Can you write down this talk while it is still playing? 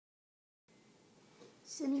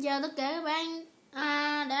Xin chào tất cả các bạn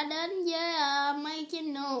đã đến với My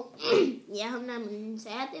Channel. Dạ hôm nay mình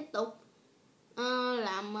sẽ tiếp tục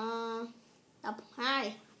làm tập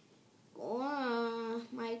 2 của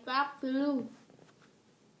Minecraft phiêu lưu.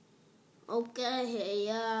 Ok thì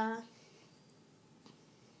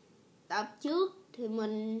tập trước thì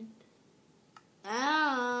mình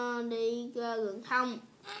đã đi rừng thông.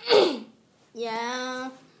 Và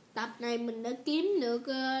tập này mình đã kiếm được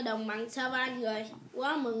đồng bằng savan rồi,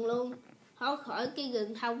 quá mừng luôn, thoát khỏi cái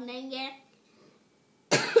rừng thông đáng ghét.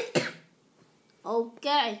 Ok,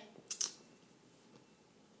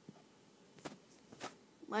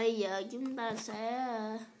 bây giờ chúng ta sẽ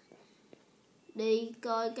đi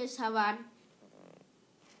coi cái savan.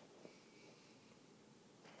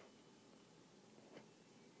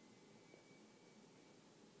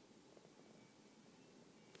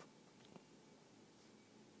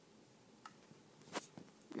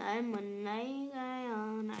 Để mình lấy cái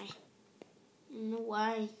này, nó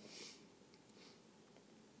quay.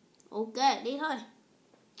 Ok, đi thôi.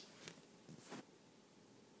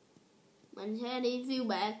 Mình sẽ đi phiêu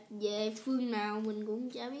bạt, về phương nào mình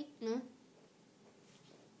cũng chả biết nữa.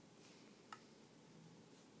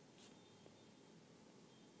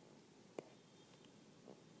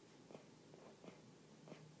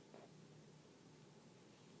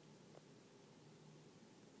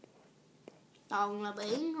 Toàn là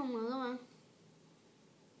biển không mà các bạn.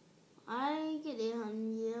 Ấy, cái địa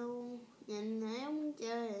hình gì đâu, nhìn éo muốn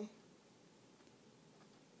chơi.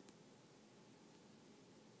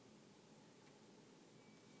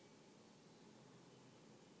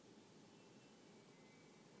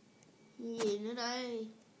 Gì nữa đây?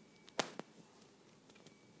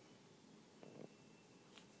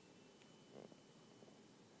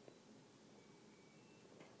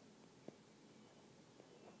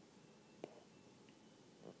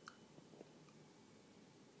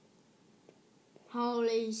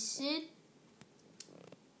 Holy shit.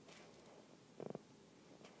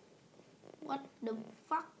 What the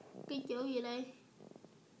fuck? Cái chỗ gì đây?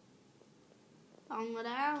 Toàn là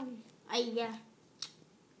đá không? Ây da.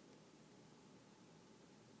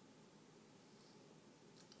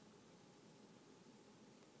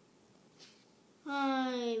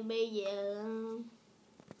 Thôi, bây giờ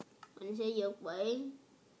mình sẽ vượt biển.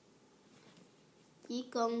 Chỉ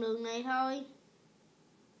còn đường này thôi.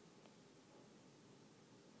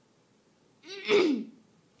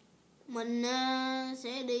 Mình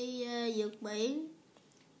sẽ đi vượt biển.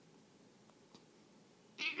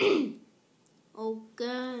 Ok.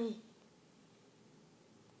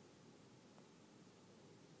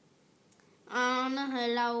 Nó hơi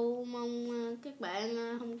lâu, mong các bạn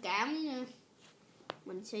thông cảm nha.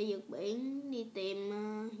 Mình sẽ vượt biển đi tìm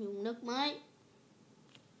vùng đất mới.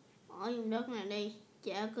 Ở vùng đất này đi,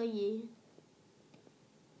 chả có gì.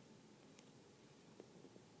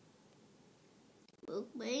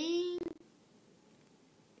 Vượt biển.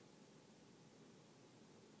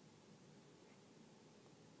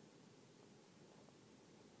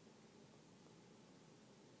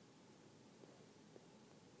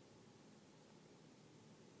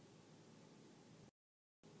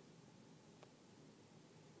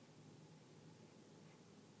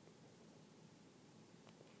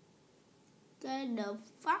 Cái the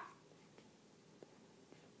fuck.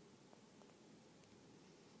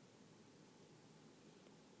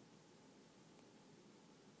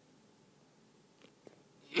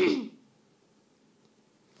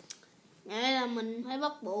 Nghĩa là mình phải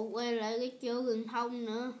bắt buộc quay lại cái chỗ rừng thông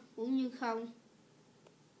nữa, cũng như không.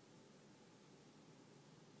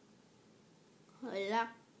 Hơi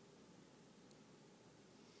lắc.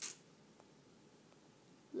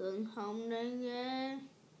 Rừng thông đáng ghê.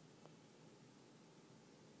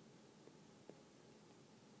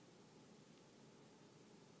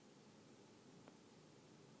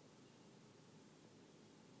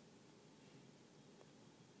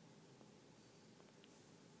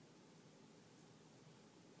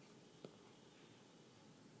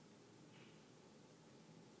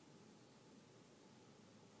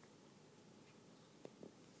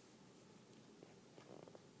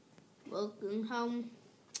 Vượt rừng thông.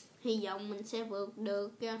 Hy vọng mình sẽ vượt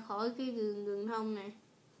được ra khỏi cái rừng thông này.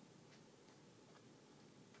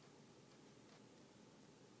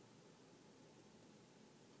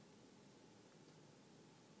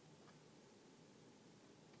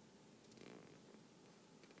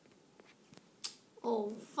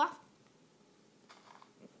 Oh fuck.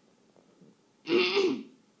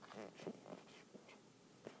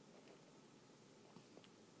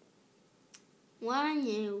 Quá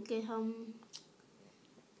nhiều cây thông.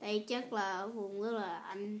 Đây chắc là vùng rất là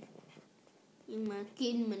lạnh. Nhưng mà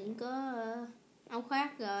skin mình có áo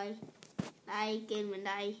khoác rồi. Đây, kim mình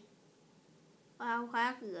đây. Có áo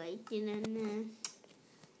khoác rồi cho nên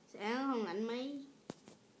sẽ không lạnh mấy.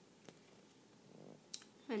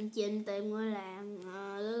 Hành trình tìm ngôi làng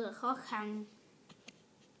rất là khó khăn.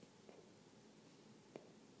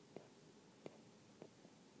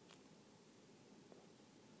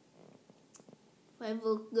 Phải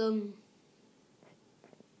vượt rừng.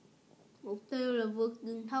 Mục tiêu là vượt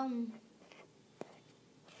rừng thông.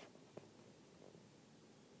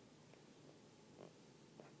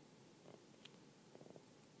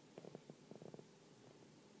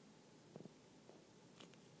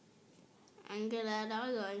 Ăn cái là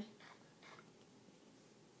đói rồi.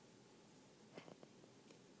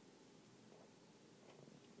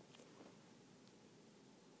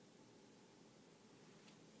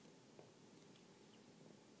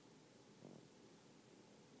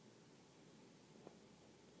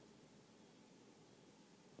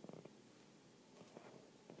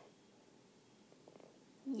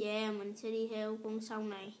 Yeah, mình sẽ đi theo con sông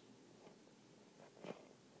này.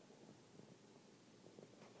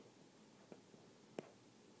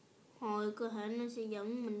 Hồi có thể nó sẽ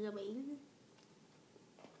dẫn mình ra biển.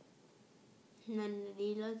 Nên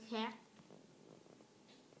đi lối khác.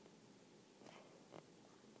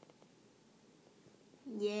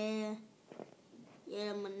 Yeah. Vậy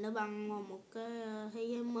là mình đã băng vào một cái thế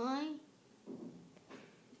giới mới.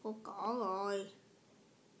 Có cỏ rồi.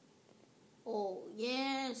 Oh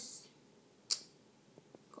yes.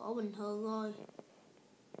 Cỏ bình thường thôi.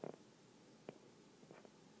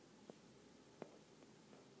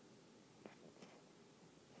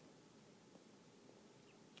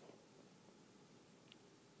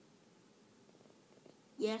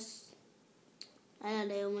 Yes. Đây là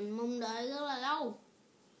điều mình mong đợi rất là lâu.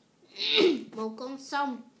 Một con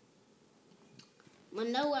sông.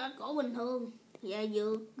 Mình đã qua cỏ bình thường và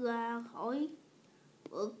vượt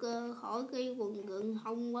khỏi cái quần rừng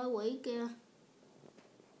thông quái quỷ kia.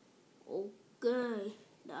 Ok,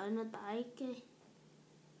 đợi nó tải cái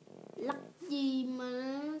lắc gì mà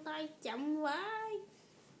nó tay chậm vãi.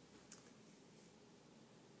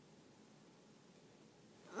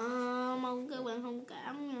 Mong các bạn thông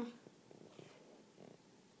cảm nha.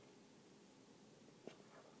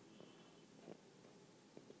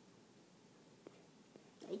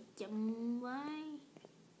 Tay chậm vãi.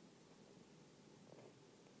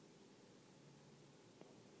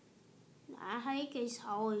 Đã thấy cây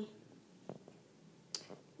sồi.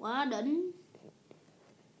 Quá đỉnh.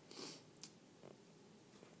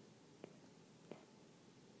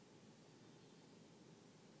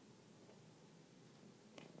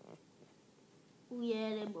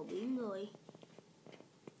 Yeah, đây bờ biển rồi.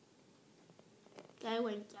 Cái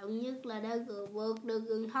quan trọng nhất là đã vượt được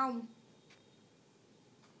rừng thông.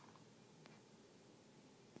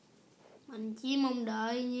 Mình chỉ mong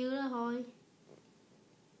đợi nhiêu đó thôi.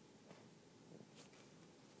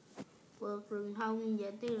 Vượt rừng thông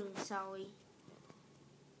về tới rừng sồi.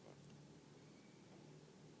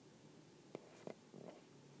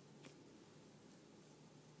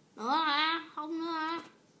 Nữa hả? Không nữa hả?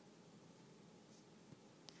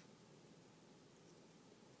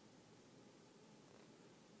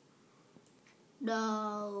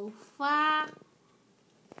 Đồ phát.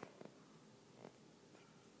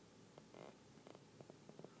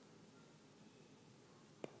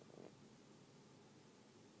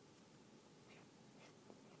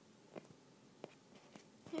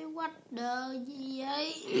 Cái what the gì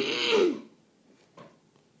vậy?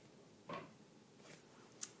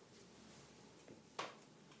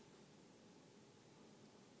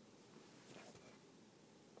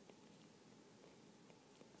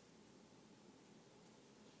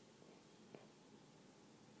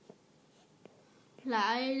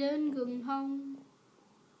 Lại đến rừng thông.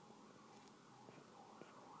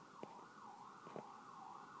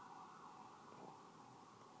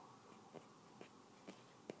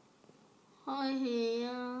 Thôi thì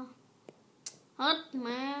hết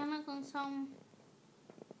mà nó con sông.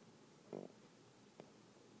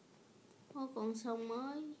 Có con sông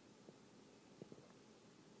mới.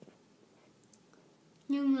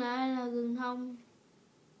 Nhưng lại là rừng thông.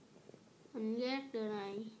 Mình ghét điều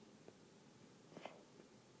này.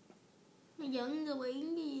 Nó dẫn ra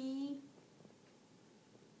biển cái gì?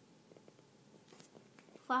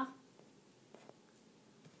 Fuck.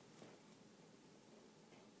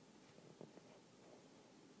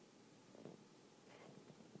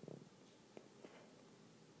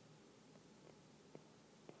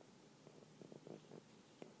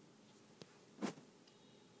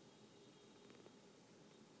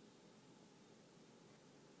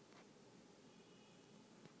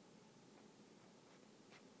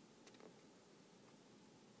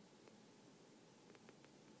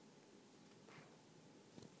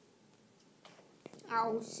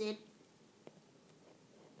 Oh shit.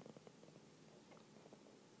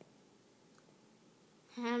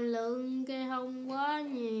 Hàm lượng cây thông quá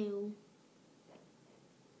nhiều.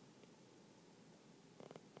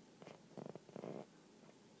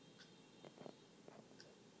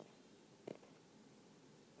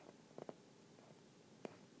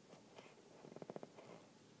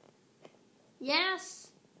 Yes.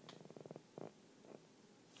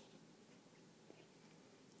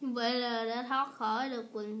 Vậy là đã thoát khỏi được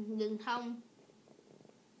rừng thông.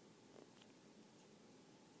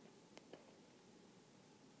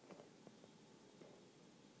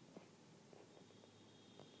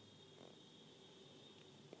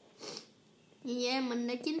 Như vậy mình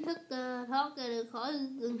đã chính thức thoát ra được khỏi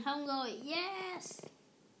rừng thông rồi. Yes.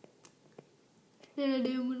 Đây là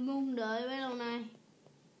điều mình mong đợi bấy lâu nay.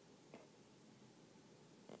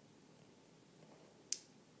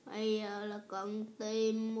 Bây giờ là cần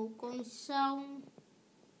tìm một con sông.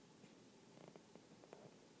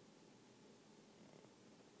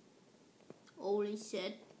 Holy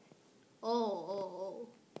shit. Oh.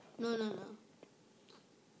 No.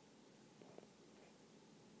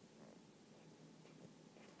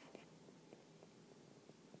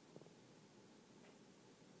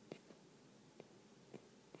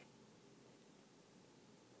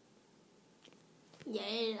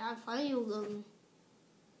 Vậy là phải vô rừng.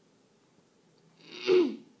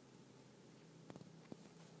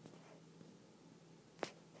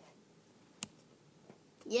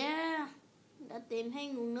 Yeah, đã tìm thấy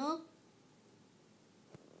nguồn nước.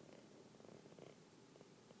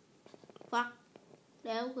 Fuck,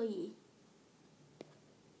 đéo có gì.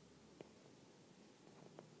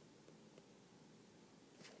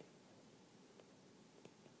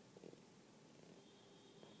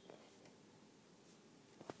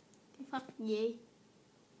 Cái fuck gì?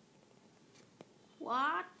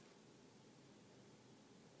 What?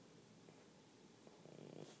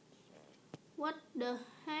 What the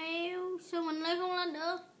hell? Sao mình lại không lên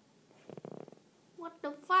được? What the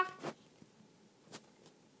fuck?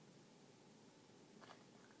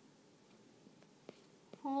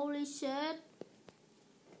 Holy shit.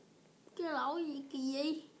 Cái lỗi gì kỳ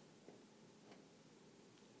gì?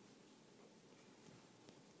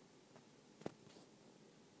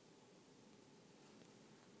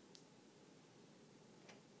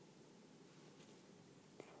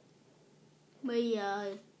 Bây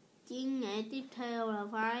giờ chiến nghệ tiếp theo là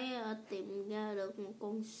phải tìm ra được một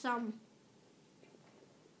con sông.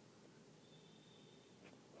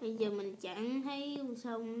 Bây giờ mình chẳng thấy con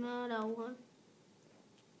sông nó đâu hết.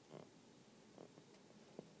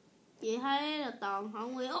 Chỉ thấy là toàn họ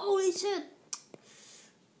người. Holy shit.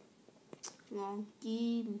 Ngon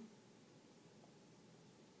chim.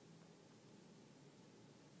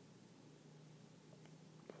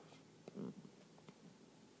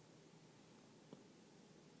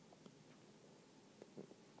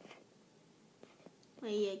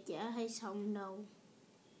 Bây giờ chả thấy sông đâu.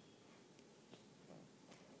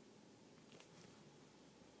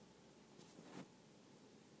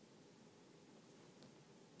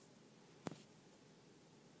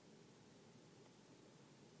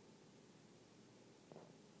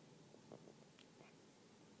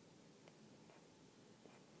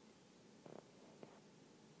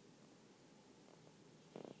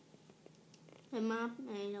 Cái map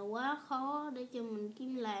này là quá khó để cho mình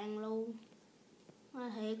kiếm làng luôn.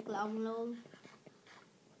 Quá thiệt lòng luôn.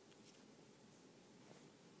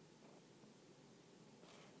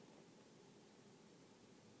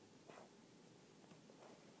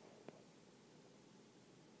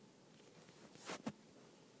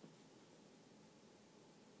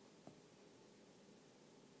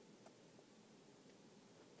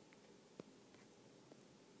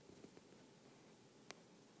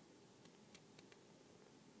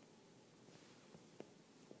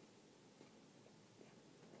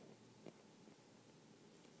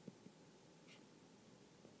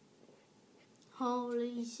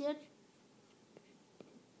 Holy shit.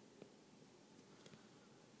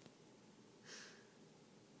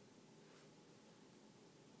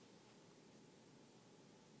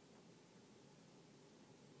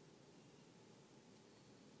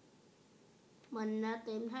 Mình đã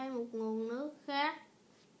tìm thấy một nguồn nước khác.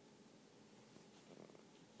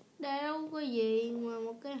 Đéo có gì mà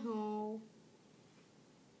một cái hồ.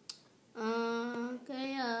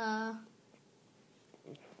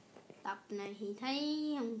 Tập này thì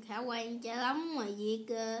thấy không khả quan cho lắm mà việc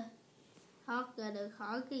thoát ra được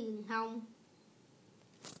khỏi cái rừng thông.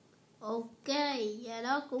 Ok, và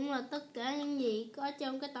đó cũng là tất cả những gì có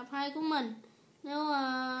trong cái tập 2 của mình. Nếu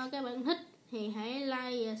các bạn thích thì hãy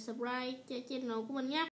like và subscribe cho channel của mình nhé.